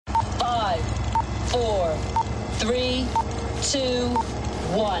4, 3, 2,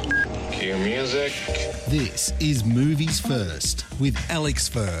 1. Cue music. This is Movies First with Alex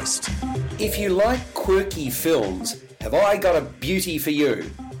First. If you like quirky films, have I got a beauty for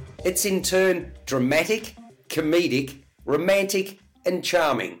you? It's in turn dramatic, comedic, romantic and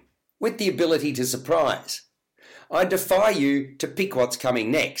charming, with the ability to surprise. I defy you to pick what's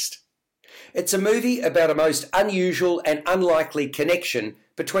coming next. It's a movie about a most unusual and unlikely connection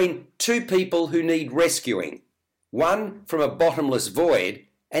between two people who need rescuing, one from a bottomless void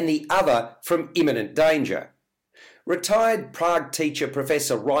and the other from imminent danger. Retired Prague teacher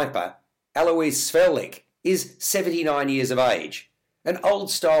Professor Riper, Alois Svellik, is 79 years of age, an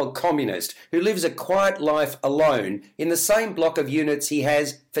old-style communist who lives a quiet life alone in the same block of units he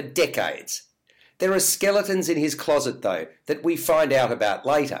has for decades. There are skeletons in his closet, though, that we find out about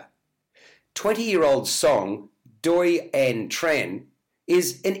later. 20-year-old Song, Doi An Tran,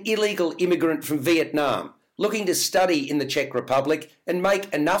 is an illegal immigrant from Vietnam looking to study in the Czech Republic and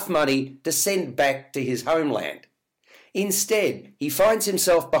make enough money to send back to his homeland. Instead, he finds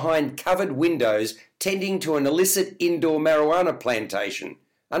himself behind covered windows tending to an illicit indoor marijuana plantation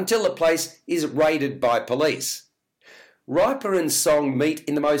until the place is raided by police. Riper and Song meet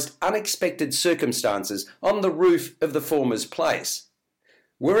in the most unexpected circumstances on the roof of the former's place.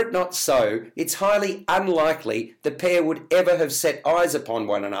 Were it not so, it's highly unlikely the pair would ever have set eyes upon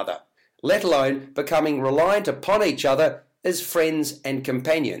one another, let alone becoming reliant upon each other as friends and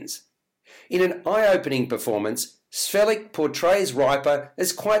companions. In an eye-opening performance, Svellik portrays Riper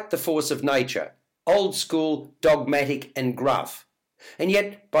as quite the force of nature, old school, dogmatic and gruff. And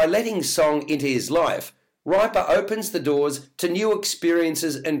yet, by letting Song into his life, Riper opens the doors to new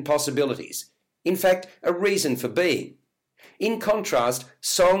experiences and possibilities. In fact, a reason for being. In contrast,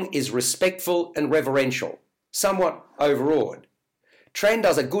 Song is respectful and reverential, somewhat overawed. Tran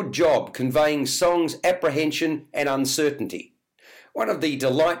does a good job conveying Song's apprehension and uncertainty. One of the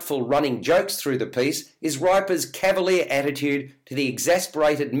delightful running jokes through the piece is Riper's cavalier attitude to the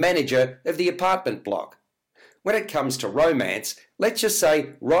exasperated manager of the apartment block. When it comes to romance, let's just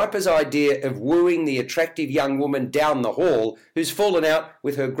say Riper's idea of wooing the attractive young woman down the hall who's fallen out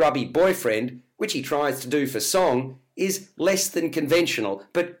with her grubby boyfriend, which he tries to do for Song, is less than conventional,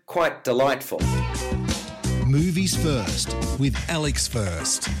 but quite delightful. Movies First with Alex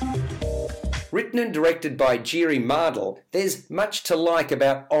First. Written and directed by Jiri Mardel, there's much to like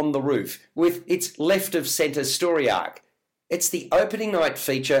about On the Roof, with its left-of-centre story arc. It's the opening night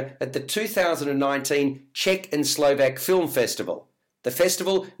feature at the 2019 Czech and Slovak Film Festival. The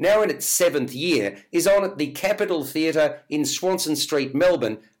festival, now in its 7th year, is on at the Capitol Theatre in Swanston Street,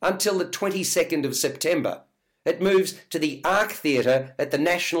 Melbourne, until the 22nd of September. It moves to the Arc Theatre at the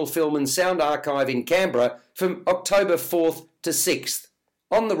National Film and Sound Archive in Canberra from October 4th to 6th.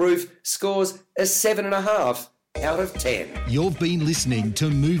 On the Roof scores a 7.5 out of 10. You've been listening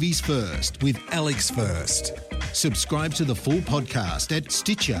to Movies First with Alex First. Subscribe to the full podcast at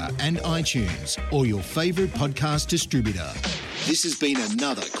Stitcher and iTunes or your favourite podcast distributor. This has been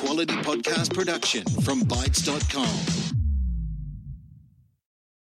another quality podcast production from Bytes.com.